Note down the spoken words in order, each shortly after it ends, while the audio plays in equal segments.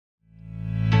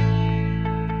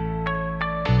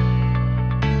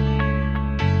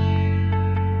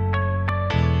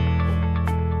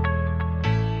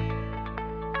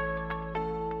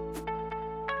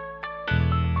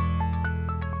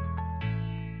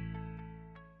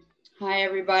Hi,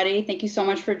 everybody. Thank you so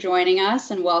much for joining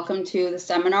us and welcome to the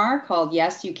seminar called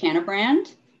Yes, You Can a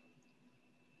Brand.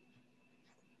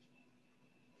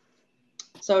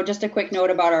 So just a quick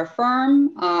note about our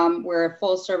firm. We're a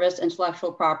full service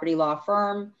intellectual property law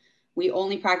firm. We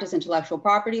only practice intellectual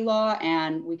property law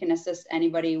and we can assist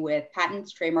anybody with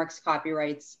patents, trademarks,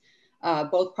 copyrights,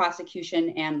 both prosecution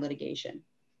and litigation.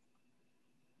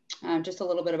 Just a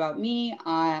little bit about me.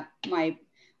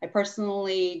 I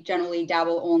personally generally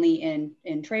dabble only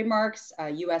in trademarks,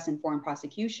 US and foreign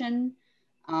prosecution,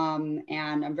 and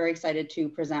I'm very excited to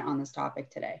present on this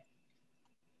topic today.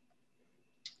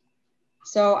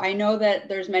 So I know that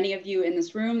there's many of you in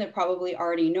this room that probably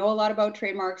already know a lot about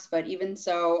trademarks, but even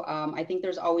so, I think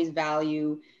there's always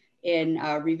value in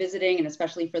revisiting, and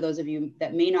especially for those of you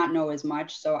that may not know as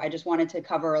much. So I just wanted to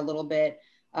cover a little bit,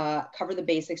 cover the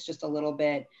basics just a little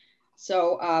bit.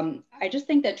 So I just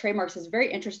think that trademarks is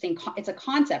very interesting. It's a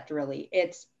concept, really.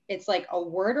 It's like a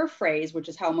word or phrase, which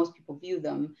is how most people view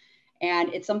them.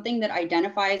 And it's something that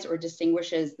identifies or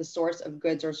distinguishes the source of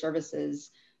goods or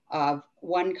services of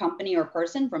one company or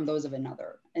person from those of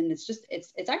another. And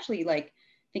it's actually like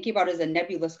thinking about it as a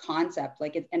nebulous concept,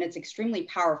 and it's extremely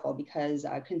powerful because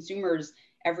consumers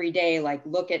every day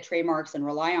look at trademarks and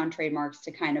rely on trademarks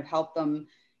to kind of help them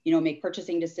make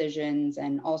purchasing decisions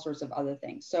and all sorts of other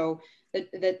things. So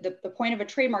the point of a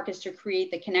trademark is to create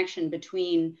the connection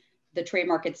between the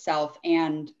trademark itself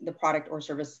and the product or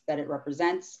service that it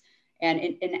represents. And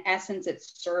in essence, it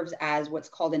serves as what's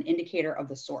called an indicator of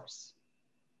the source.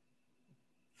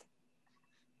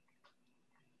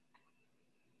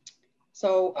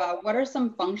 So what are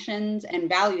some functions and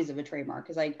values of a trademark?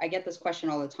 Because I get this question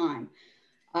all the time.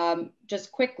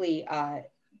 Just quickly,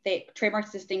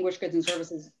 trademarks distinguish goods and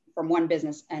services from one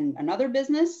business and another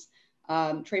business.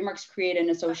 Trademarks create an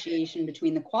association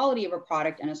between the quality of a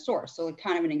product and a source. So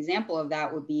kind of an example of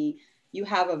that would be you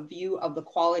have a view of the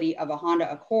quality of a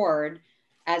Honda Accord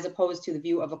as opposed to the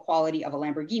view of a quality of a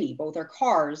Lamborghini. Both are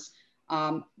cars.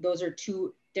 Those are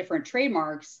two different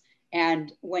trademarks.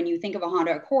 And when you think of a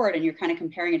Honda Accord and you're kind of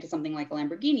comparing it to something like a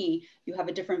Lamborghini, you have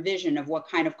a different vision of what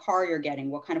kind of car you're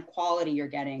getting, what kind of quality you're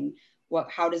getting,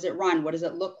 how does it run? What does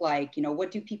it look like?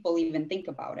 What do people even think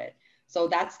about it? So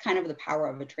that's kind of the power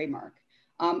of a trademark.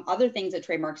 Other things that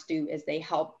trademarks do is they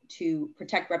help to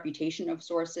protect reputation of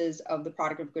sources of the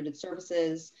product of goods and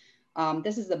services.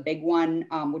 This is the big one,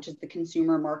 which is the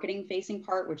consumer marketing facing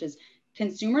part, which is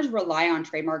consumers rely on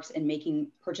trademarks in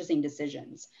making purchasing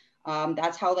decisions.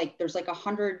 That's how there's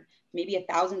 100, maybe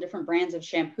 1,000 different brands of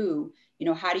shampoo.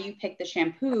 How do you pick the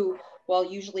shampoo? Well,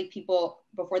 usually people,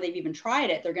 before they've even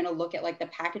tried it, they're going to look at the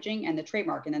packaging and the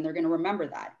trademark, and then they're going to remember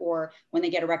that. Or when they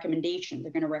get a recommendation, people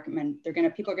are going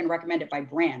to recommend it by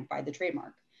brand, by the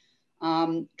trademark.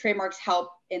 Trademarks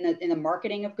help in the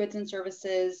marketing of goods and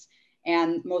services.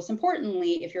 And most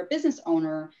importantly, if you're a business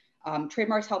owner,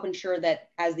 trademarks help ensure that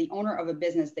as the owner of a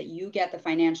business that you get the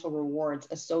financial rewards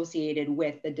associated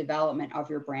with the development of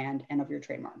your brand and of your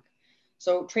trademark.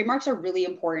 So trademarks are really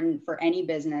important for any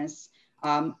business,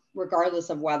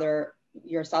 regardless of whether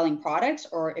you're selling products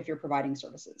or if you're providing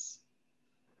services.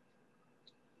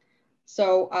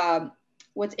 So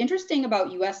what's interesting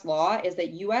about US law is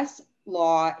that US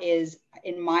law is,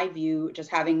 in my view, just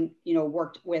having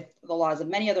worked with the laws of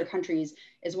many other countries,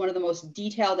 is one of the most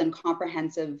detailed and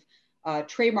comprehensive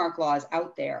trademark laws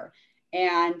out there.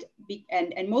 And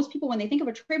most people, when they think of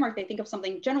a trademark, they think of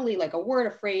something generally like a word,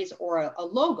 a phrase, or a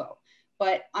logo.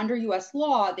 But under US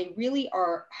law, they really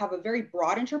have a very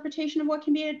broad interpretation of what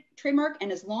can be a trademark.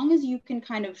 And as long as you can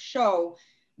kind of show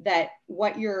that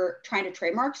what you're trying to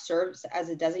trademark serves as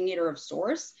a designator of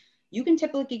source, you can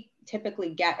typically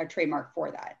get a trademark for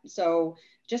that. So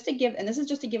just to give, and this is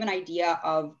just to give an idea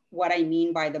of what I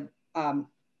mean by the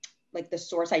the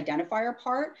source identifier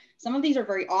part. Some of these are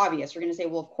very obvious. You're going to say,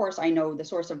 well, of course I know the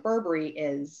source of Burberry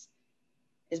is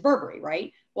Burberry,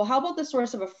 right? Well, how about the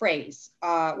source of a phrase?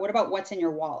 What about what's in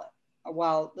your wallet?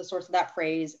 Well, the source of that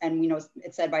phrase, and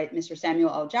it's said by Mr.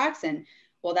 Samuel L. Jackson,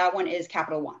 well, that one is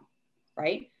Capital One,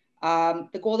 right?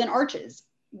 The Golden Arches.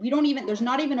 There's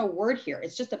not even a word here.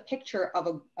 It's just a picture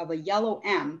of a yellow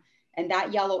M. And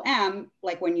that yellow M,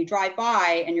 like when you drive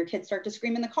by and your kids start to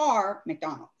scream in the car,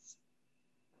 McDonald's.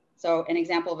 So an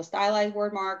example of a stylized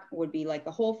word mark would be like the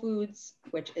Whole Foods,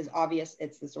 which is obvious.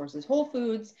 It's the source is Whole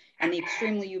Foods, and the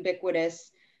extremely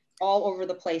ubiquitous, all over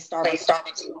the place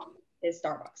Starbucks is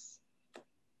Starbucks.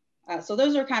 So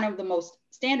those are kind of the most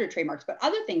standard trademarks, but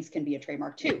other things can be a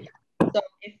trademark too. So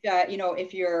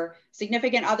if your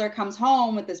significant other comes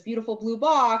home with this beautiful blue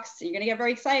box, you're going to get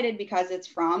very excited because it's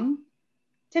from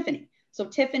Tiffany. So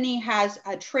Tiffany has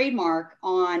a trademark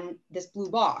on this blue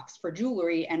box for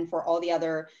jewelry and for all the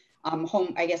other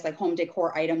home, I guess, like home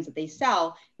decor items that they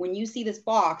sell. When you see this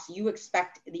box, you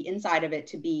expect the inside of it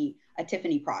to be a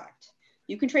Tiffany product.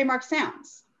 You can trademark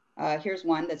sounds. Here's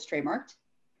one that's trademarked.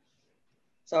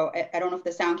 So I don't know if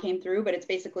the sound came through, but it's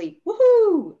basically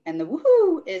woohoo. And the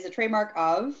woohoo is a trademark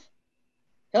of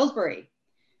Pillsbury.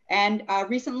 And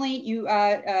recently,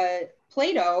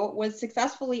 Play-Doh was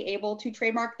successfully able to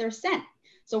trademark their scent.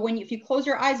 So if you close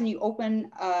your eyes and you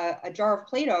open a jar of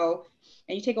Play-Doh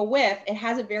and you take a whiff, it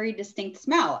has a very distinct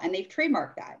smell. And they've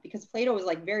trademarked that because Play-Doh is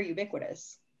like very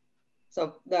ubiquitous.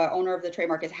 So the owner of the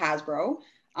trademark is Hasbro.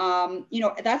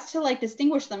 That's to like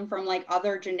distinguish them from like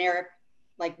other generic,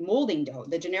 like molding dough.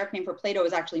 The generic name for Play-Doh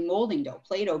is actually molding dough,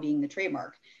 Play-Doh being the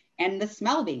trademark and the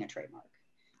smell being a trademark.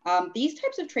 These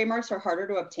types of trademarks are harder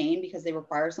to obtain because they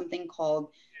require something called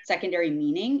secondary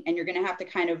meaning, and you're going to have to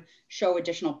kind of show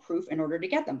additional proof in order to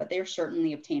get them, but they are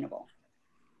certainly obtainable.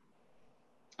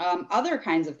 Other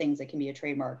kinds of things that can be a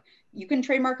trademark. You can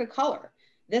trademark a color.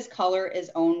 This color is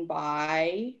owned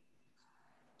by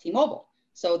T-Mobile.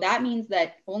 So that means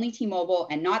that only T-Mobile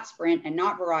and not Sprint and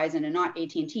not Verizon and not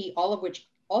AT&T, all of which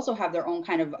also have their own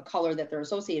kind of color that they're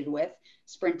associated with.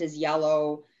 Sprint is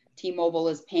yellow, T-Mobile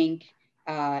is pink,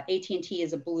 AT&T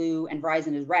is a blue, and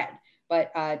Verizon is red.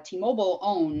 But T-Mobile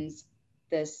owns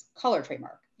this color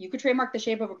trademark. You could trademark the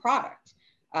shape of a product.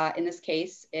 In this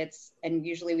case, and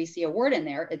usually we see a word in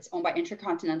there, it's owned by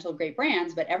Intercontinental Great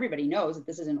Brands, but everybody knows that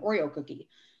this is an Oreo cookie.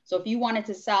 So if you wanted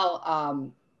to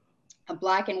sell a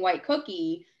black and white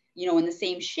cookie, in the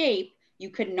same shape, you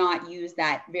could not use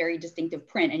that very distinctive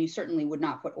print, and you certainly would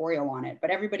not put Oreo on it.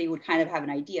 But everybody would kind of have an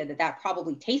idea that that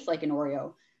probably tastes like an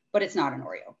Oreo, but it's not an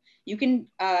Oreo. You can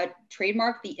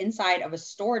trademark the inside of a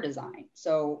store design.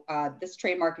 So this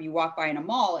trademark, if you walk by in a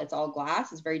mall, it's all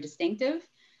glass, it's very distinctive.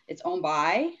 It's owned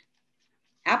by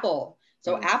Apple.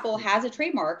 So Apple has a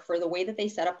trademark for the way that they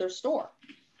set up their store.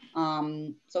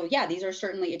 So yeah, these are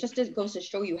certainly, it just goes to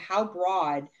show you how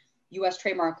broad US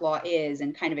trademark law is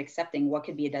and kind of accepting what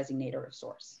could be a designator of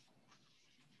source.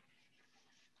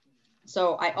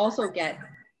 So I also get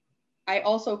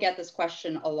this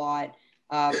question a lot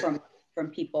from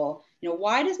people,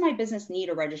 why does my business need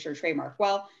a registered trademark?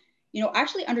 Well,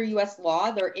 actually under US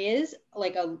law,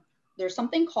 there's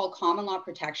something called common law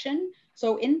protection.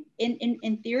 So in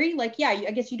theory,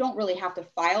 I guess you don't really have to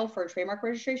file for a trademark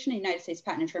registration in the United States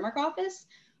Patent and Trademark Office.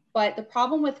 But the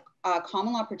problem with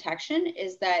common law protection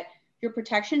is that your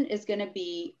protection is going to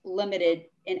be limited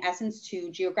in essence to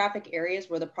geographic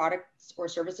areas where the products or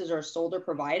services are sold or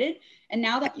provided. And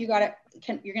now that you're going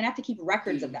to have to keep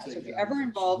records of that. So if you're ever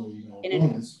involved in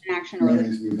an action or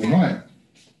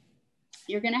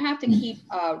you're going to have to keep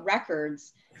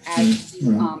records as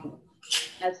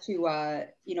to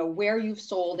where you've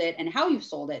sold it and how you've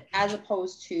sold it, as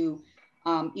opposed to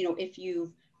if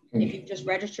you've just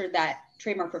registered that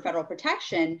trademark for federal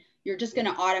protection, you're just going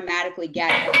to automatically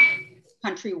get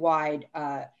countrywide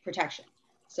protection.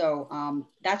 So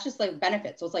that's just like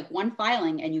benefit. So it's like one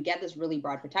filing and you get this really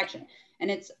broad protection.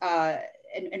 And it's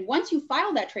and once you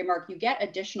file that trademark, you get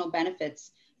additional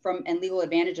benefits and legal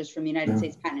advantages from the United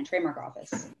States Patent and Trademark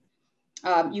Office.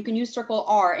 You can use Circle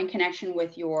R in connection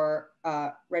with your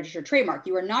registered trademark.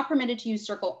 You are not permitted to use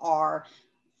Circle R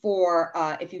for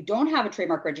if you don't have a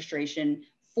trademark registration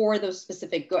for those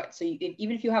specific goods. So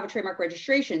even if you have a trademark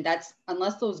registration,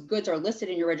 unless those goods are listed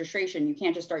in your registration, you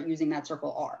can't just start using that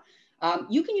Circle R.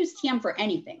 You can use TM for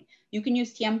anything. You can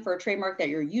use TM for a trademark that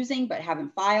you're using but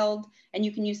haven't filed, and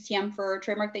you can use TM for a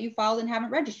trademark that you filed and haven't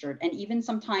registered. And even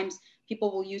sometimes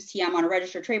people will use TM on a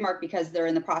registered trademark because they're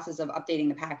in the process of updating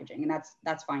the packaging, and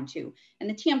that's fine too. And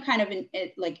the TM kind of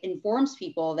informs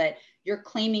people that you're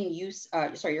claiming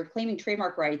you're claiming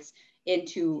trademark rights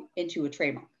into a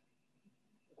trademark.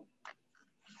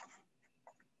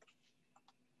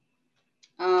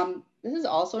 This is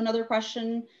also another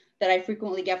question that I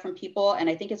frequently get from people, and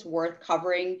I think it's worth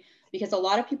covering because a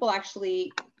lot of people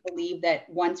actually believe that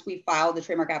once we file the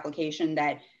trademark application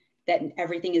that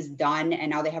everything is done and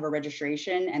now they have a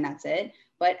registration and that's it.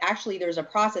 But actually there's a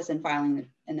process in filing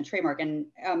in the trademark, and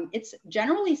it's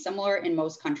generally similar in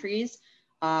most countries.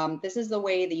 This is the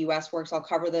way the US works. I'll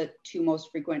cover the two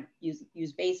most frequent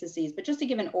use bases, but just to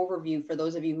give an overview for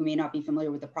those of you who may not be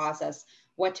familiar with the process,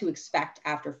 what to expect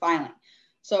after filing.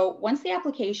 So once the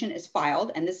application is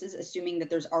filed, and this is assuming that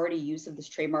there's already use of this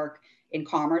trademark in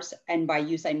commerce, and by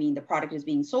use, I mean the product is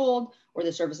being sold or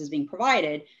the service is being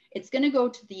provided, it's going to go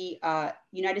to the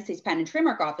United States Patent and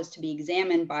Trademark Office to be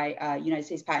examined by United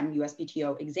States Patent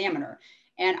USPTO examiner.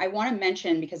 And I want to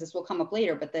mention, because this will come up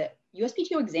later, but the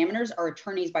USPTO examiners are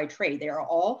attorneys by trade. They are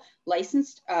all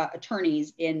licensed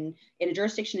attorneys in a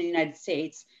jurisdiction in the United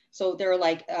States. So they're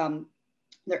like,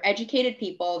 they're educated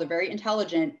people, they're very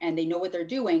intelligent, and they know what they're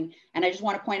doing. And I just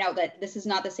want to point out that this is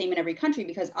not the same in every country,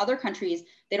 because other countries,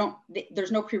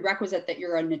 there's no prerequisite that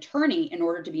you're an attorney in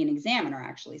order to be an examiner,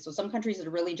 actually. So some countries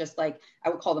are really just like, I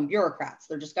would call them bureaucrats.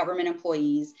 They're just government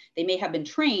employees. They may have been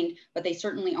trained, but they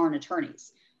certainly aren't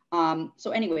attorneys.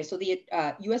 So anyway, so the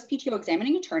USPTO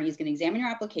examining attorney is going to examine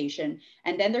your application,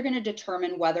 and then they're going to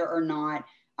determine whether or not,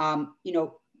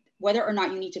 whether or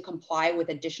not you need to comply with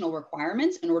additional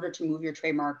requirements in order to move your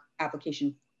trademark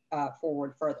application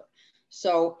forward further.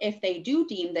 So if they do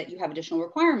deem that you have additional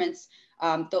requirements,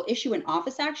 they'll issue an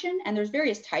office action, and there's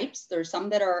various types. There's some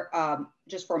that are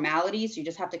just formalities. So you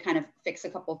just have to kind of fix a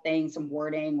couple things, some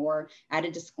wording, or add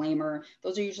a disclaimer.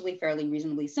 Those are usually fairly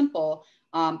reasonably simple.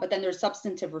 But then there's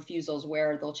substantive refusals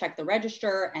where they'll check the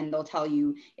register and they'll tell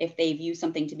you if they view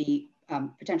something to be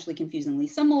potentially confusingly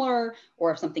similar,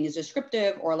 or if something is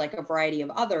descriptive, or like a variety of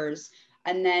others.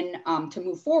 And then to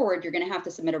move forward, you're going to have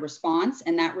to submit a response,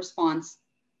 and that response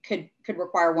could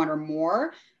require one or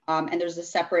more. And there's a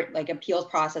separate like appeals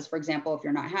process, for example, if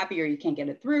you're not happy or you can't get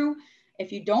it through.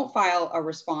 If you don't file a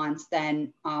response,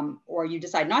 then, or you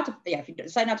decide not to, if you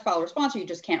decide not to file a response, or you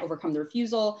just can't overcome the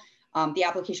refusal, the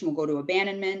application will go to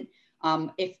abandonment.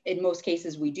 If in most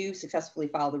cases we do successfully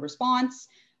file the response,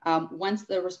 once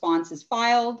the response is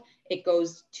filed, it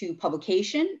goes to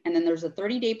publication, and then there's a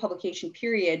 30-day publication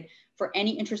period for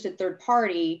any interested third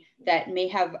party that may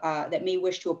have that may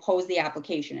wish to oppose the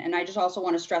application. And I just also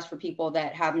want to stress for people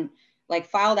that haven't like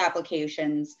filed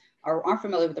applications or aren't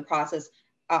familiar with the process,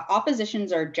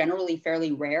 oppositions are generally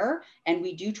fairly rare, and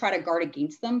we do try to guard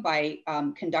against them by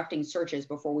conducting searches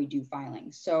before we do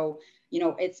filings. So, you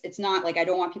know, it's not like, I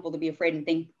don't want people to be afraid and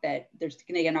think that there's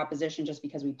going to get an opposition just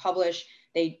because we publish.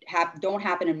 They don't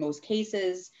happen in most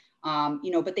cases,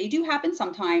 you know, but they do happen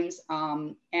sometimes.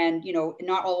 And, you know,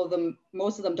 not all of them,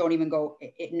 most of them don't even go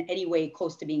in any way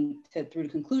close to being through to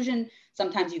conclusion.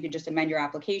 Sometimes you could just amend your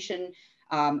application,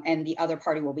 and the other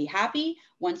party will be happy.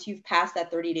 Once you've passed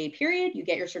that 30-day period, you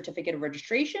get your certificate of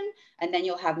registration, and then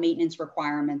you'll have maintenance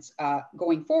requirements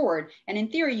going forward. And in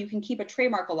theory, you can keep a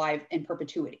trademark alive in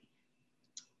perpetuity.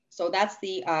 So that's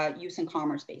the use and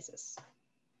commerce basis.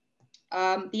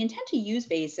 The intent to use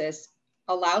basis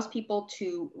allows people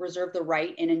to reserve the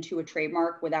right in into a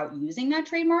trademark without using that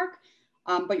trademark.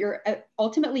 But you're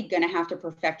ultimately going to have to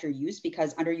perfect your use,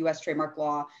 because under US trademark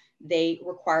law, they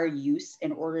require use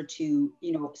in order to,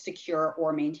 you know, secure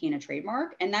or maintain a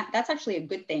trademark. And that's actually a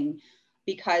good thing,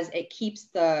 because it keeps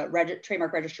the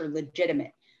trademark register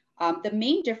legitimate. The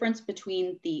main difference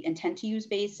between the intent to use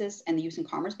basis and the use and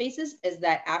commerce basis is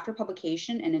that after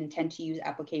publication, an intent to use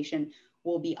application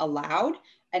will be allowed.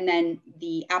 And then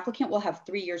the applicant will have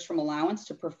 3 years from allowance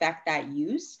to perfect that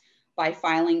use by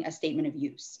filing a statement of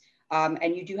use.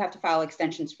 And you do have to file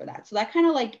extensions for that. So that kind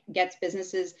of like gets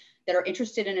businesses that are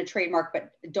interested in a trademark,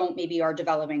 but maybe are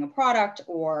developing a product,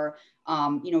 or,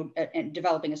 you know,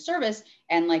 developing a service,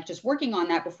 and like just working on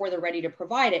that before they're ready to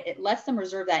provide it. It lets them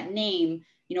reserve that name,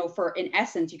 you know, for, in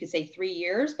essence, you could say 3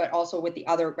 years, but also with the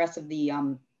other rest of the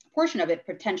portion of it,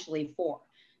 potentially 4.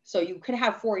 So you could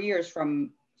have 4 years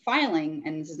from filing,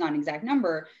 and this is not an exact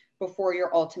number, before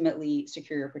you're ultimately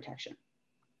secure your protection.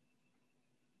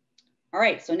 All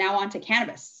right, so now on to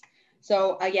cannabis.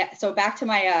 So yeah, so back to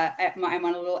I'm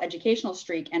on a little educational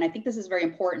streak, and I think this is very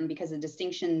important because the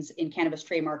distinctions in cannabis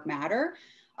trademark matter.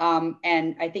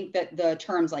 And I think that the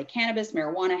terms like cannabis,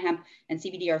 marijuana, hemp, and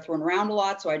CBD are thrown around a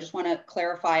lot. So I just want to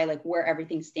clarify like where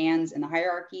everything stands in the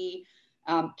hierarchy.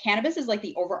 Cannabis is like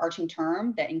the overarching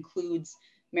term that includes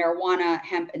marijuana,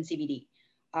 hemp, and CBD.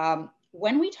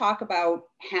 When we talk about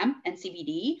hemp and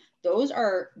CBD, those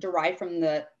are derived from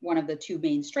one of the two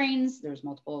main strains. There's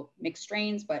multiple mixed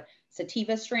strains, but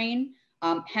sativa strain.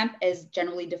 Hemp is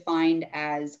generally defined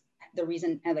as, the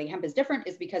reason like hemp is different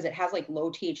is because it has like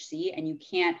low THC, and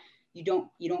you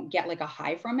don't get like a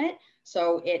high from it.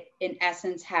 So it in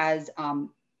essence has,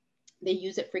 they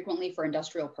use it frequently for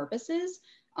industrial purposes.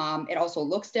 It also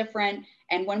looks different.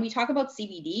 And when we talk about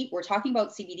CBD, we're talking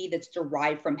about CBD that's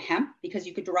derived from hemp, because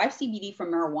you could derive CBD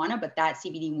from marijuana, but that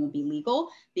CBD won't be legal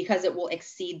because it will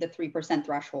exceed the 3%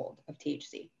 threshold of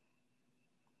THC.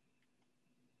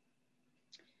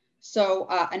 So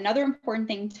another important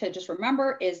thing to just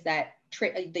remember is that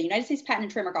the United States Patent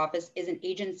and Trademark Office is an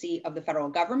agency of the federal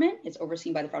government. It's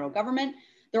overseen by the federal government.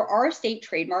 There are state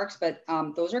trademarks, but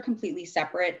those are completely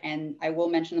separate, and I will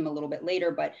mention them a little bit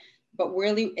later, but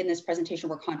really in this presentation,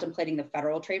 we're contemplating the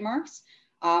federal trademarks.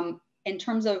 In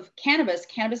terms of cannabis,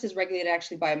 cannabis is regulated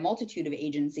actually by a multitude of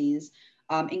agencies.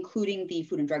 including the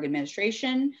Food and Drug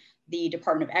Administration, the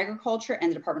Department of Agriculture,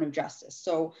 and the Department of Justice.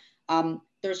 So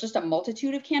there's just a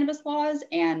multitude of cannabis laws,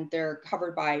 and they're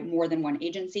covered by more than one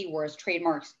agency, whereas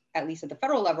trademarks, at least at the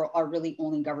federal level, are really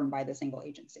only governed by the single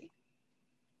agency.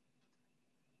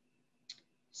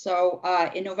 So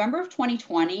in November of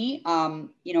 2020,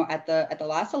 you know, at the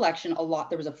last election,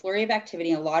 there was a flurry of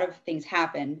activity, and a lot of things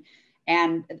happened.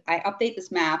 And I update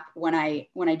this map when I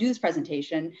do this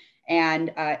presentation,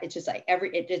 and it's just like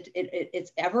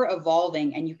it's ever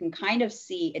evolving, and you can kind of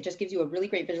see, it just gives you a really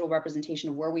great visual representation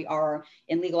of where we are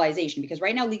in legalization, because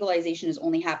right now legalization is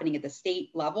only happening at the state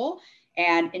level.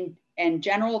 And in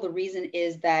general, the reason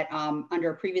is that under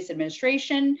a previous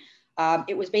administration,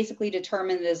 it was basically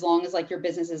determined that as long as like your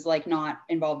business is like not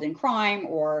involved in crime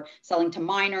or selling to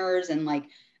minors, and like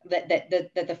that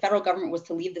the federal government was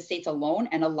to leave the states alone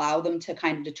and allow them to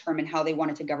kind of determine how they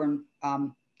wanted to govern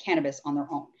cannabis on their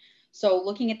own. So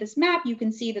looking at this map, you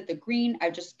can see that the green, I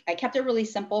kept it really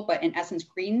simple, but in essence,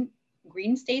 green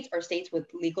states are states with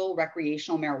legal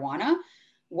recreational marijuana,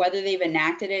 whether they've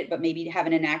enacted it, but maybe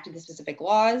haven't enacted the specific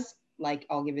laws. Like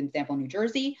I'll give an example, New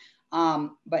Jersey.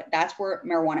 But that's where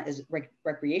marijuana is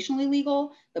recreationally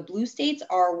legal. The blue states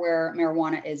are where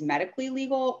marijuana is medically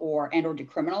legal or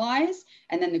decriminalized.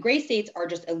 And then the gray states are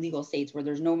just illegal states where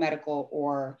there's no medical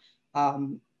or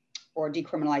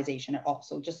decriminalization at all.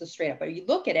 So just a straight up, but you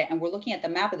look at it, and we're looking at the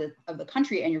map of the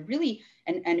country, and you're really,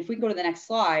 and if we go to the next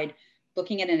slide,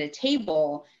 looking at it in a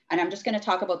table, and I'm just going to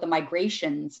talk about the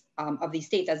migrations of these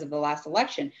states as of the last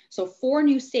election. So 4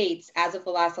 new states as of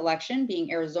the last election,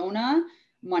 being Arizona,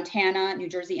 Montana, New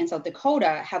Jersey, and South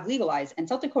Dakota, have legalized. And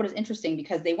South Dakota is interesting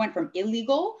because they went from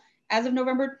illegal as of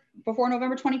before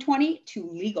November 2020 to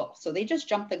legal. So they just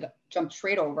jumped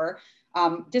straight over.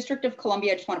 District of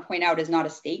Columbia, I just want to point out, is not a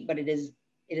state, but it is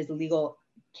legal.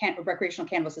 Recreational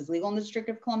cannabis is legal in the District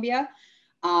of Columbia.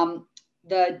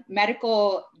 The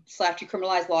medical /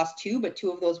 decriminalized lost 2, but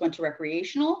 2 of those went to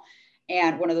recreational,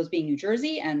 and one of those being New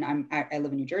Jersey. And I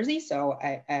live in New Jersey, so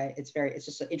it's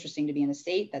just interesting to be in a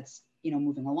state that's, you know,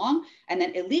 moving along. And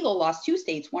then illegal lost 2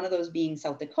 states, one of those being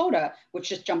South Dakota, which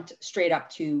just jumped straight up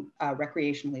to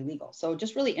recreationally legal. So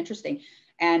just really interesting.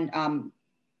 And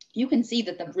you can see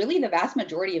that the vast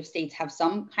majority of states have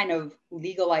some kind of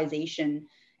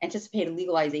anticipated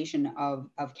legalization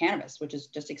of cannabis, which is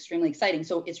just extremely exciting.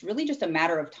 So it's really just a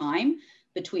matter of time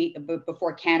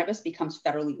before cannabis becomes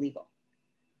federally legal.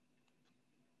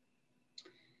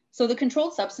 So the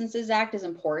Controlled Substances Act is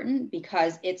important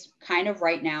because it's kind of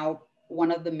right now one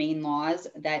of the main laws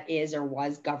that is or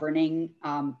was governing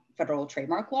federal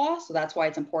trademark law. So that's why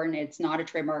it's important. It's not a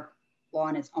trademark law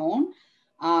on its own,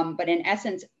 but in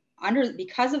essence,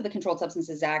 because of the Controlled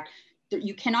Substances Act,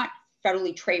 you cannot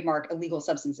federally trademark illegal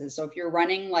substances. So if you're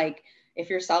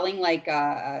selling like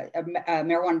a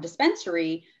marijuana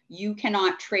dispensary, you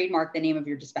cannot trademark the name of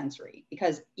your dispensary,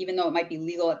 because even though it might be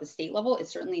legal at the state level, it's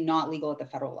certainly not legal at the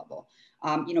federal level.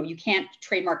 You know, you can't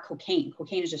trademark cocaine.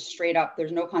 Cocaine is just straight up.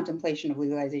 There's no contemplation of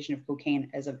legalization of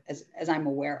cocaine as I'm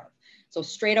aware of. So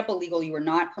straight up illegal. You are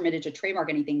not permitted to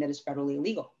trademark anything that is federally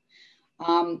illegal.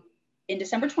 In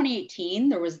December 2018,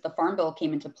 the Farm Bill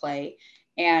came into play,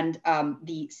 and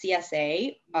the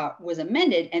CSA was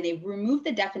amended, and they removed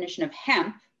the definition of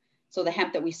hemp. So the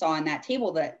hemp that we saw in that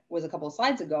table that was a couple of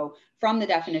slides ago, from the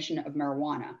definition of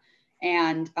marijuana.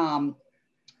 And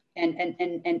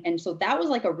so that was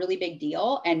like a really big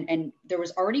deal. And there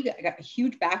was already a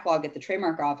huge backlog at the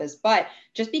trademark office, but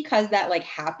just because that like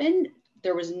happened,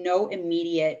 there was no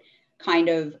immediate kind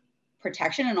of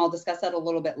protection. And I'll discuss that a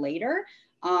little bit later.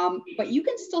 But you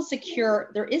can still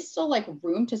there is still like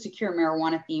room to secure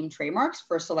marijuana themed trademarks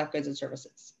for select goods and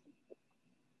services.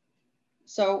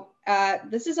 So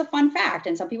this is a fun fact,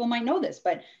 and some people might know this,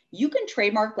 but you can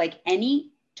trademark like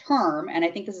any term. And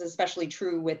I think this is especially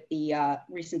true with the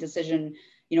recent decision,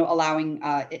 you know, allowing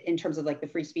in terms of like the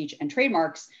free speech and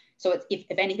trademarks. So if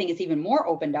anything, it's even more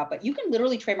opened up, but you can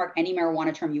literally trademark any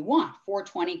marijuana term you want: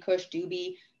 420, Kush,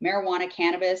 doobie, marijuana,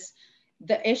 cannabis.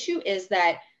 The issue is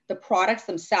that the products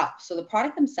themselves, so the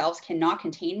product themselves cannot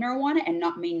contain marijuana and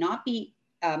may not be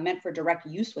meant for direct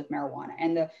use with marijuana.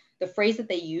 And the phrase that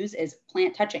they use is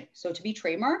plant touching. So to be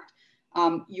trademarked,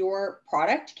 your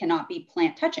product cannot be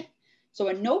plant touching. So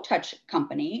a no-touch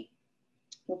company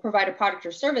will provide a product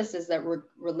or services that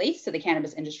relates to the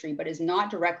cannabis industry, but is not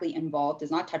directly involved,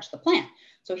 does not touch the plant.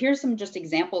 So here's some just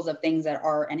examples of things that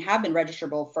are and have been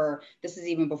registerable for, this is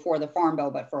even before the Farm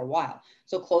Bill, but for a while.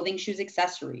 So clothing, shoes,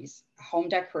 accessories, home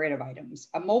decorative items,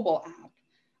 a mobile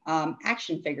app,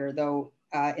 action figure, though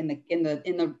in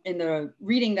the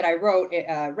reading that I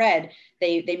read,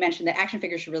 they mentioned that action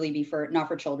figures should really be not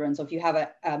for children. So if you have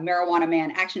a marijuana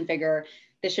man action figure,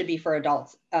 this should be for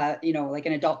adults, like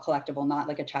an adult collectible, not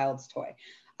like a child's toy.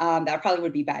 That probably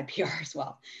would be bad PR as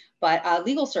well. But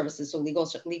legal services, so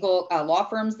legal law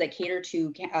firms that cater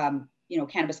to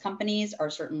cannabis companies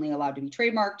are certainly allowed to be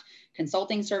trademarked.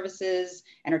 Consulting services,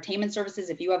 entertainment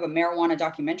services. If you have a marijuana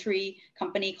documentary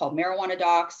company called Marijuana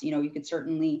Docs, you could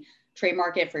certainly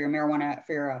trademark it for your marijuana,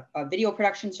 for your video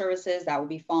production services. That would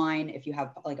be fine. If you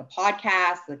have like a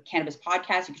podcast, the cannabis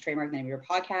podcast, you can trademark the name of your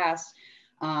podcast.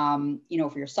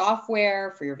 For your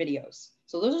software, for your videos.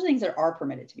 So those are things that are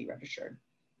permitted to be registered.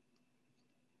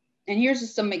 And here's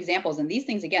just some examples. And these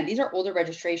things, again, these are older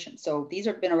registrations. So these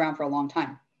have been around for a long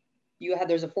time.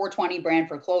 There's a 420 brand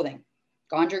for clothing,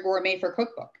 Ganja Gourmet for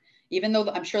cookbook. Even though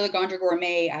I'm sure the Ganja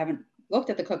Gourmet, I haven't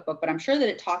looked at the cookbook, but I'm sure that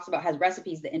it has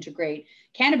recipes that integrate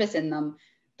cannabis in them.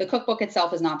 The cookbook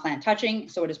itself is not plant touching,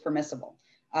 so it is permissible.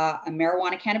 A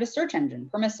marijuana cannabis search engine,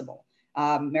 permissible.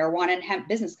 Marijuana and hemp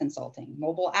business consulting,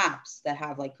 mobile apps that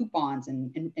have like coupons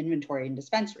and inventory and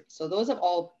dispensaries. So those have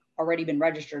all already been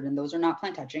registered, and those are not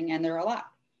plant touching, and they're allowed.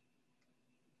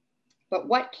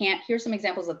 But here's some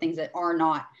examples of things that are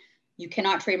not. You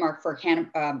cannot trademark for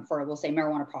we'll say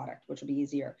marijuana product, which will be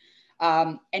easier.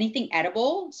 Anything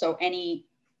edible, so any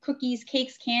cookies,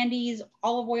 cakes, candies,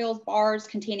 olive oils, bars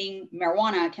containing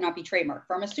marijuana cannot be trademarked.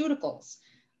 Pharmaceuticals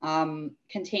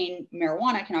contain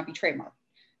marijuana cannot be trademarked.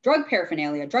 Drug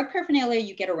paraphernalia,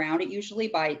 you get around it usually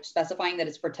by specifying that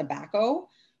it's for tobacco,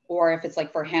 or if it's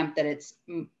like for hemp, that it's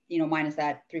minus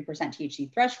that 3%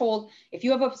 THC threshold. If you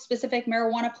have a specific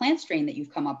marijuana plant strain that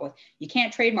you've come up with, you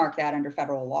can't trademark that under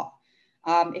federal law.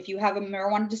 If you have a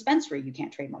marijuana dispensary, you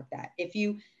can't trademark that.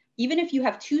 Even if you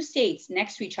have two states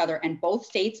next to each other and both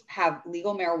states have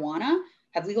legalized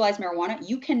marijuana,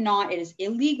 you cannot, it is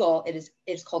illegal.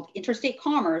 It's called interstate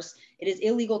commerce. It is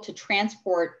illegal to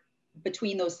transport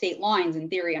between those state lines in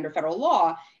theory under federal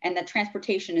law, and that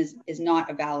transportation is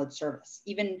not a valid service.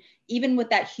 Even with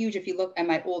that huge, if you look at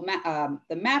my old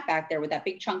the map back there with that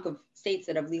big chunk of states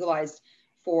that have legalized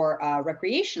for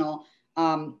recreational,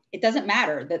 it doesn't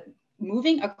matter that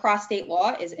moving across state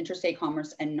law is interstate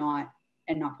commerce and not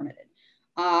permitted.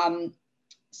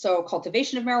 So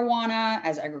cultivation of marijuana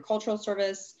as agricultural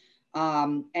service,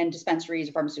 and dispensaries,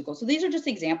 pharmaceuticals. So these are just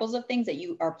examples of things that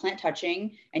you are plant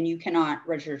touching and you cannot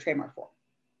register a trademark for.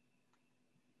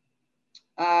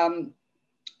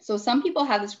 So some people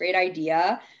have this great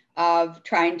idea of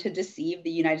trying to deceive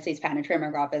the United States Patent and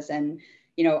Trademark Office, and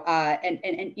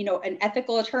an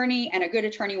ethical attorney and a good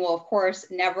attorney will, of course,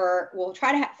 will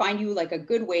try to find you like a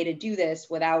good way to do this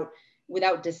without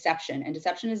deception. And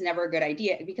deception is never a good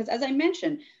idea, because as I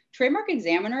mentioned, trademark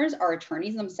examiners are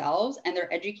attorneys themselves, and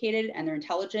they're educated and they're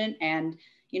intelligent, and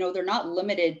they're not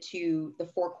limited to the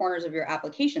four corners of your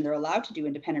application. They're allowed to do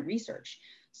independent research.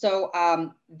 So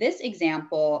this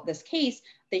case,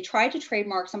 somebody tried to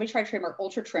trademark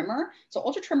Ultra Trimmer. So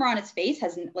Ultra Trimmer on its face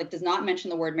does not mention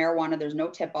the word marijuana. There's no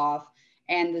tip off.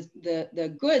 And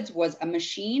the goods was a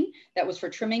machine that was for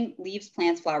trimming leaves,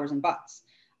 plants, flowers, and buds.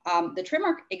 The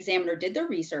trademark examiner did their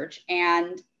research,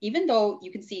 and even though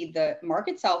you can see the mark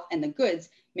itself and the goods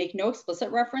make no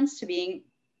explicit reference to being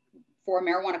for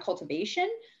marijuana cultivation,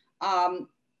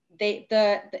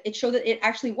 it showed that it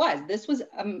actually was. This was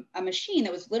a machine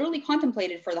that was literally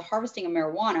contemplated for the harvesting of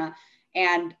marijuana,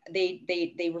 and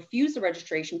they refused the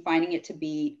registration, finding it to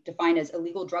be defined as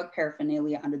illegal drug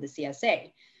paraphernalia under the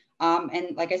CSA.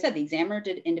 And like I said, the examiner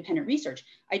did independent research.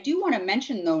 I do want to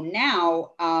mention though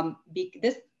now,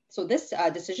 this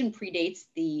decision predates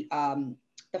the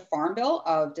Farm Bill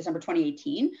of December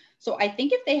 2018. So I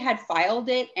think if they had filed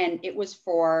it and it was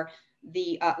for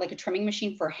like a trimming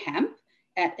machine for hemp,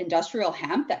 industrial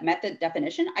hemp that met the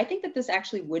definition, I think that this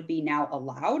actually would be now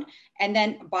allowed. And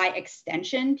then by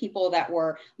extension, people that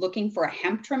were looking for a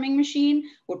hemp trimming machine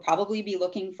would probably be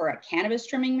looking for a cannabis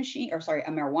trimming machine, a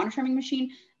marijuana trimming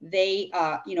machine. They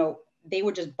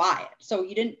would just buy it. So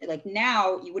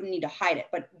now you wouldn't need to hide it,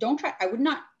 but I would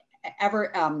not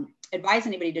ever advise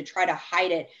anybody to try to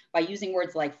hide it by using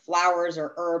words like flowers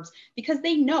or herbs, because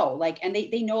they know,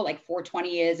 they know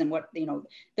 420 is, and what,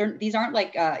 these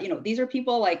aren't these are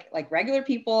people like regular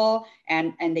people,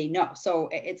 and they know. So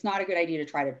it's not a good idea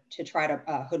to try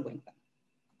to hoodwink them.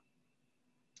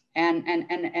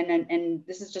 And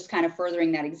this is just kind of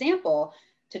furthering that example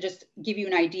to just give you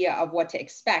an idea of what to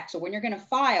expect. So when you're going to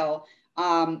file,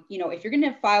 if you're going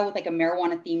to file with like a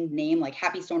marijuana themed name, like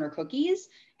Happy Stoner Cookies,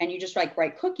 and you just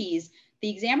write cookies, the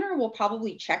examiner will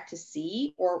probably check to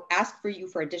see or ask for you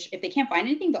for addition. If they can't find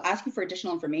anything, they'll ask you for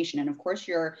additional information. And of course,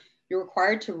 your you're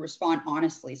required to respond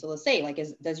honestly. So let's say, like,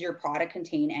 does your product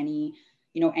contain any,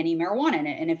 any marijuana in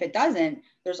it? And if it doesn't,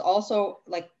 there's also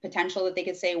like potential that they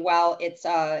could say, well, it's,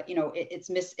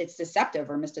 it's deceptive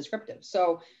or misdescriptive.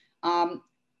 So,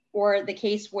 or the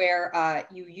case where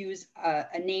you use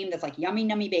a name that's like Yummy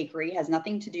Nummy Bakery, has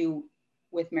nothing to do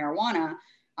with marijuana,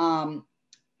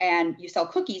 and you sell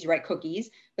cookies, right? Cookies,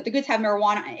 but the goods have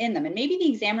marijuana in them. And maybe the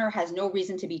examiner has no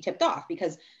reason to be tipped off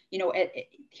because,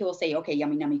 he will say, okay,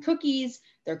 Yummy Nummy cookies,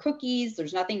 they're cookies.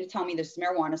 There's nothing to tell me this is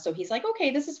marijuana. So he's like,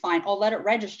 okay, this is fine. I'll let it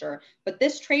register. But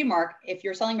this trademark, if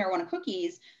you're selling marijuana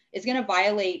cookies, is going to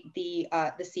violate the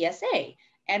CSA.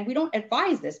 And we don't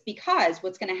advise this because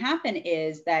what's going to happen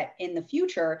is that in the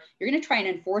future, you're going to try and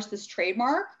enforce this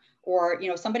trademark, or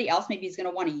somebody else maybe is going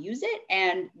to want to use it,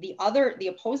 and the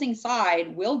opposing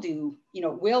side will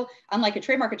unlike a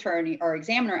trademark attorney or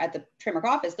examiner at the trademark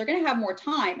office, they're going to have more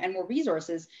time and more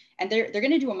resources, and they're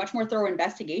going to do a much more thorough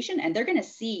investigation, and they're going to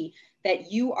see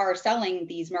that you are selling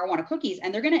these marijuana cookies,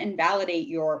 and they're going to invalidate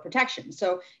your protection.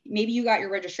 So maybe you got your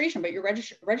registration, but your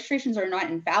registrations are not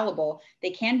infallible.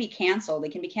 They can be canceled. They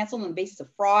can be canceled on the basis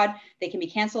of fraud. They can be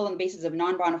canceled on the basis of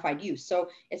non-bona fide use. So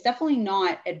it's definitely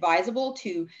not advisable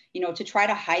to try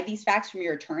to hide these facts from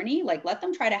your attorney. Like, let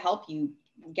them try to help you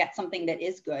get something that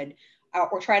is good,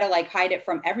 or try to like hide it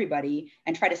from everybody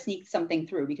and try to sneak something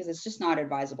through, because it's just not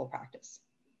advisable practice.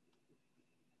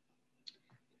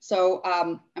 So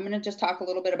I'm going to just talk a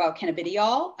little bit about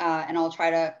cannabidiol, and I'll try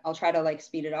to like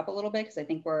speed it up a little bit because I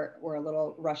think we're a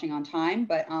little rushing on time.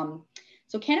 But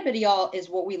so cannabidiol is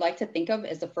what we like to think of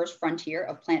as the first frontier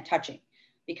of plant touching,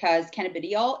 because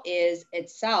cannabidiol is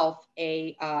itself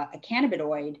a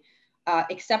cannabinoid,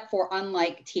 except for,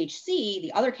 unlike THC,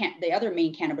 the other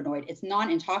main cannabinoid, it's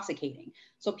non-intoxicating.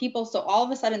 So all of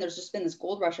a sudden there's just been this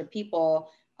gold rush of people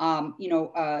of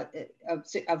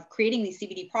creating these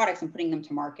CBD products and putting them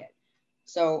to market.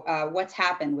 So what's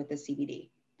happened with the CBD?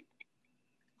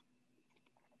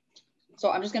 So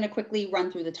I'm just going to quickly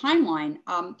run through the timeline.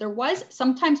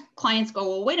 Sometimes clients go,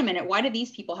 well, wait a minute, why do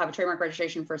these people have a trademark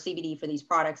registration for CBD for these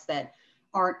products that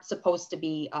aren't supposed to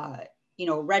be,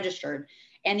 registered?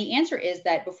 And the answer is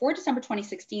that before December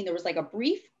 2016, there was like a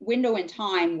brief window in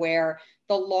time where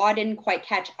the law didn't quite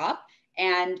catch up,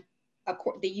 and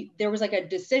there was like a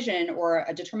decision or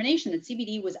a determination that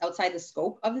CBD was outside the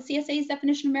scope of the CSA's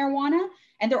definition of marijuana.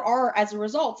 And there are, as a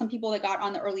result, some people that got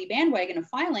on the early bandwagon of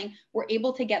filing were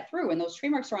able to get through, and those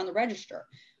trademarks are on the register.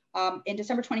 In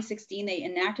December 2016, they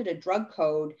enacted a drug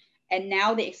code, and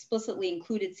now they explicitly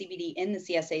included CBD in the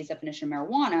CSA's definition of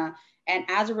marijuana. And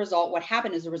as a result, what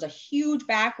happened is there was a huge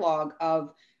backlog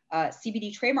of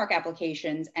CBD trademark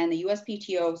applications, and the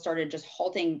USPTO started just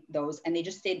halting those, and they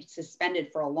just stayed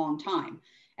suspended for a long time.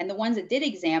 And the ones that did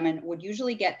examine would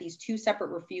usually get these two separate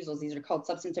refusals. These are called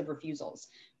substantive refusals,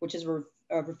 which is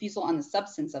a refusal on the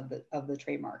substance of the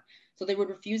trademark. So they would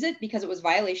refuse it because it was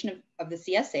violation of the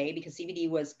CSA, because CBD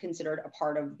was considered a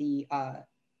part of the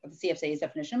CSA's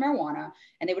definition of marijuana.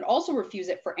 And they would also refuse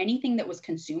it for anything that was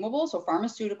consumable, so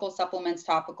pharmaceutical, supplements,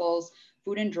 topicals,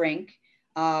 food and drink,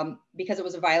 because it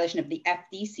was a violation of the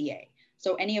FDCA.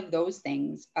 So any of those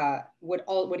things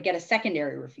would get a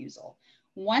secondary refusal.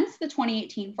 Once the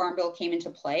 2018 Farm Bill came into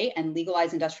play and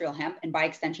legalized industrial hemp, and by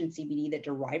extension CBD that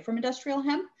derived from industrial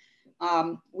hemp,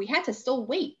 we had to still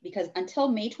wait, because until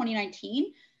May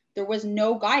 2019, there was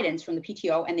no guidance from the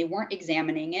PTO, and they weren't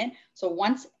examining it. So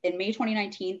once in May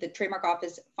 2019, the Trademark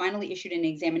Office finally issued an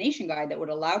examination guide that would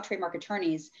allow trademark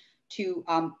attorneys to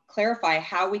clarify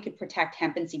how we could protect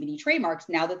hemp and CBD trademarks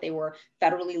now that they were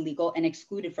federally legal and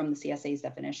excluded from the CSA's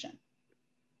definition.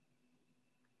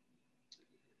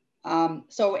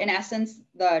 So in essence,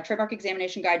 the Trademark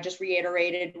Examination Guide just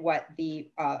reiterated what the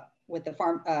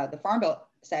Farm Bill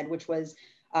said, which was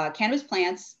cannabis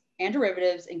plants and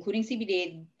derivatives, including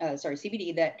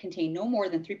CBD that contain no more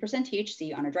than 3%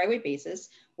 THC on a dry weight basis,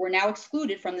 were now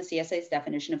excluded from the CSA's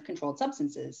definition of controlled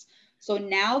substances. So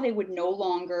now they would no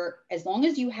longer, as long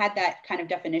as you had that kind of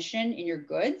definition in your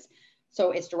goods, so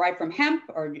it's derived from hemp,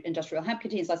 or industrial hemp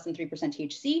contains less than 3%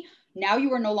 THC, now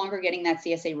you are no longer getting that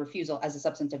CSA refusal as a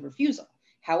substantive refusal.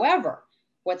 However,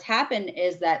 what's happened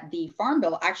is that the Farm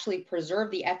Bill actually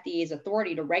preserved the FDA's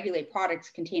authority to regulate products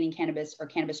containing cannabis or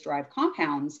cannabis-derived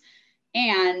compounds.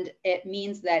 And it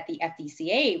means that the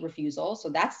FDCA refusal, so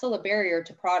that's still a barrier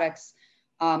to products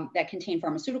that contain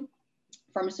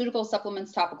pharmaceutical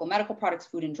supplements, topical medical products,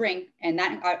 food and drink. And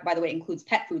that, by the way, includes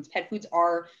pet foods. Pet foods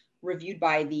are reviewed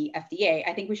by the FDA.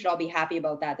 I think we should all be happy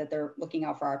about that they're looking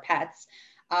out for our pets.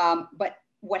 But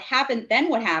what happened,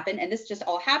 and this just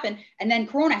all happened, and then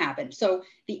Corona happened. So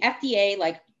the FDA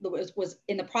was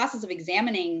in the process of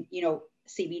examining,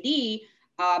 CBD,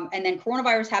 And then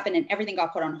coronavirus happened and everything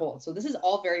got put on hold. So this is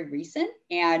all very recent.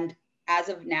 And as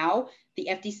of now, the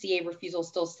FDCA refusal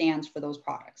still stands for those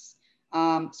products.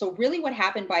 So really what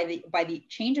happened by the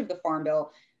change of the Farm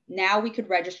Bill, now we could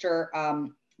register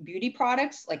beauty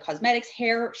products like cosmetics,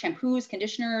 hair, shampoos,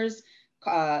 conditioners,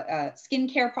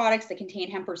 skincare products that contain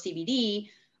hemp or CBD,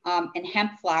 and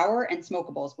hemp flour and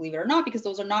smokables, believe it or not, because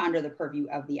those are not under the purview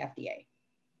of the FDA.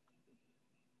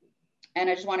 And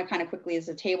I just want to kind of quickly, as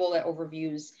a table that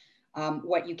overviews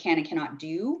what you can and cannot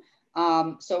do.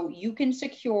 So you can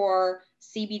secure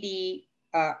CBD,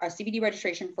 a CBD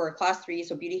registration for a class 3,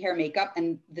 so beauty, hair, makeup.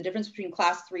 And the difference between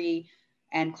class 3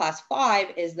 and class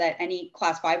 5 is that any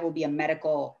class 5 will be a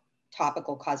medical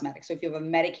topical cosmetic. So if you have a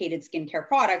medicated skincare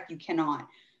product, you cannot.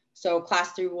 So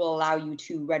class 3 will allow you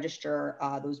to register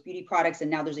those beauty products. And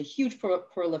now there's a huge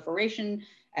proliferation.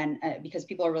 And because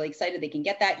people are really excited, they can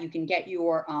get that. You can get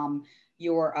your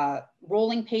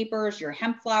rolling papers, your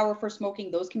hemp flour for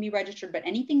smoking, those can be registered. But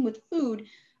anything with food,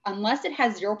 unless it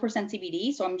has 0%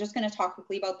 CBD, so I'm just going to talk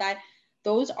quickly about that.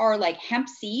 Those are like hemp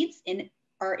seeds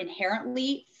are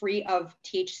inherently free of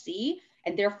THC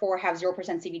and therefore have 0%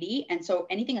 CBD. And so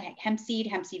anything like hemp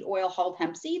seed oil, hulled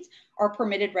hemp seeds are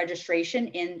permitted registration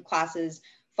in classes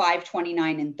 5,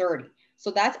 29, and 30.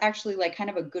 So that's actually like kind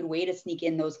of a good way to sneak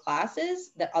in those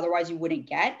classes that otherwise you wouldn't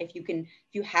get if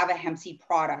you have a hemp seed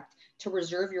product, to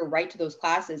reserve your right to those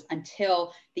classes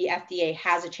until the FDA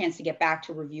has a chance to get back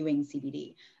to reviewing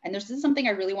CBD. And this is something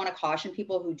I really want to caution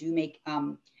people who do make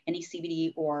any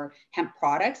CBD or hemp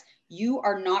products. You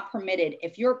are not permitted,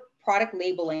 if your product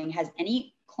labeling has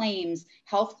any claims,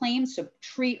 health claims to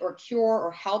treat or cure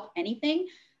or help anything,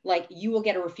 like you will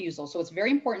get a refusal. So it's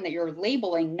very important that your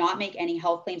labeling not make any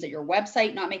health claims, at your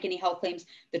website not make any health claims.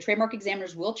 The trademark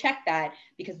examiners will check that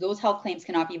because those health claims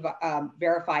cannot be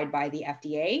verified by the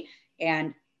FDA.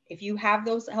 And if you have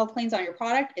those health claims on your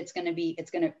product, it's going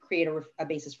to create a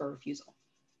basis for a refusal.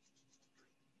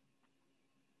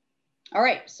 All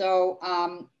right. So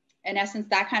in essence,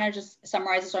 that kind of just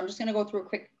summarizes. So I'm just going to go through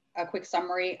a quick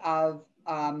summary of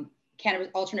cannabis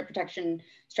alternate protection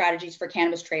strategies for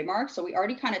cannabis trademarks. So we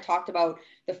already kind of talked about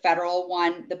the federal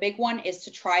one. The big one is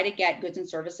to try to get goods and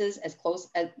services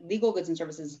legal goods and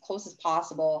services as close as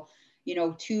possible,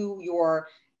 to your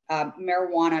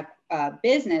marijuana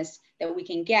business that we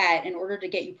can get in order to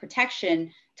get you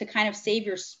protection to kind of save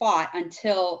your spot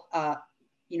until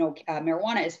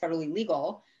marijuana is federally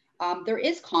legal. There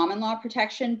is common law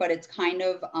protection, but it's kind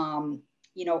of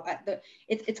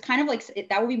it's kind of like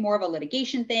that would be more of a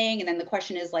litigation thing. And then the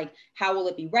question is like, how will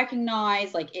it be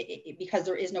recognized? Like because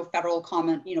there is no federal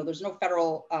there's no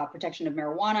federal protection of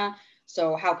marijuana.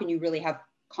 So how can you really have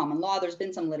common law? There's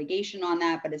been some litigation on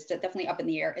that, but it's definitely up in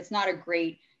the air. It's not a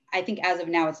great, I think as of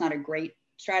now, it's not a great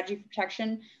strategy for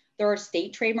protection. There are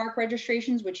state trademark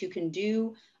registrations, which you can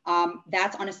do.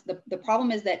 That's honest. The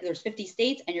problem is that there's 50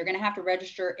 states and you're going to have to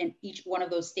register in each one of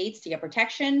those states to get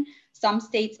protection. Some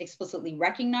states explicitly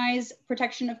recognize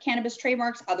protection of cannabis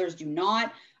trademarks. Others do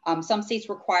not. Some states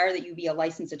require that you be a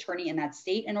licensed attorney in that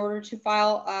state in order to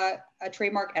file a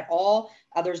trademark at all.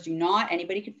 Others do not.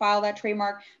 Anybody could file that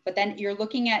trademark, but then you're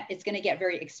looking at, it's going to get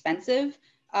very expensive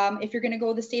if you're going to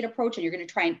go the state approach and you're going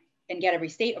to try and get every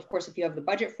state. Of course, if you have the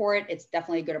budget for it, it's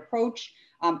definitely a good approach.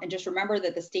 And just remember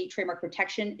that the state trademark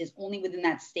protection is only within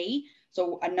that state.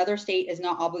 So another state is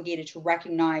not obligated to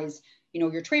recognize,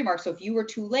 your trademark. So if you were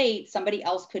too late, somebody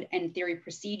else could, in theory,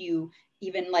 precede you,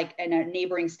 even like in a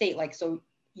neighboring state. Like, so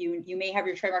you may have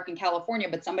your trademark in California,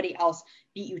 but somebody else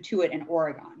beat you to it in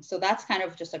Oregon. So that's kind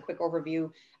of just a quick overview.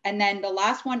 And then the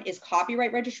last one is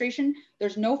copyright registration.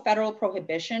 There's no federal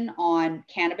prohibition on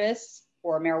cannabis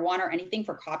or marijuana or anything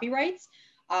for copyrights.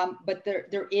 But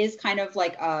there is kind of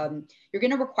like, you're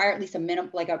going to require at least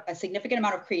a significant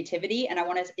amount of creativity. And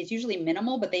it's usually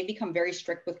minimal, but they become very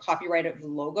strict with copyright of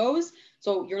logos.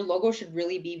 So your logo should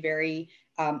really be very,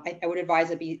 I would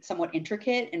advise it be somewhat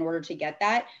intricate in order to get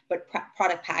that, but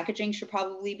product packaging should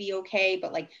probably be okay.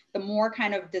 But like the more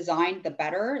kind of designed, the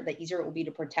better, the easier it will be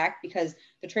to protect, because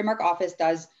the trademark office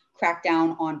does crack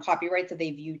down on copyrights that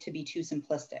they view to be too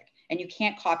simplistic. And you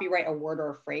can't copyright a word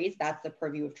or a phrase. That's the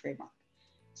purview of trademark.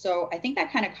 So I think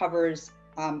that kind of covers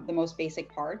the most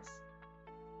basic parts.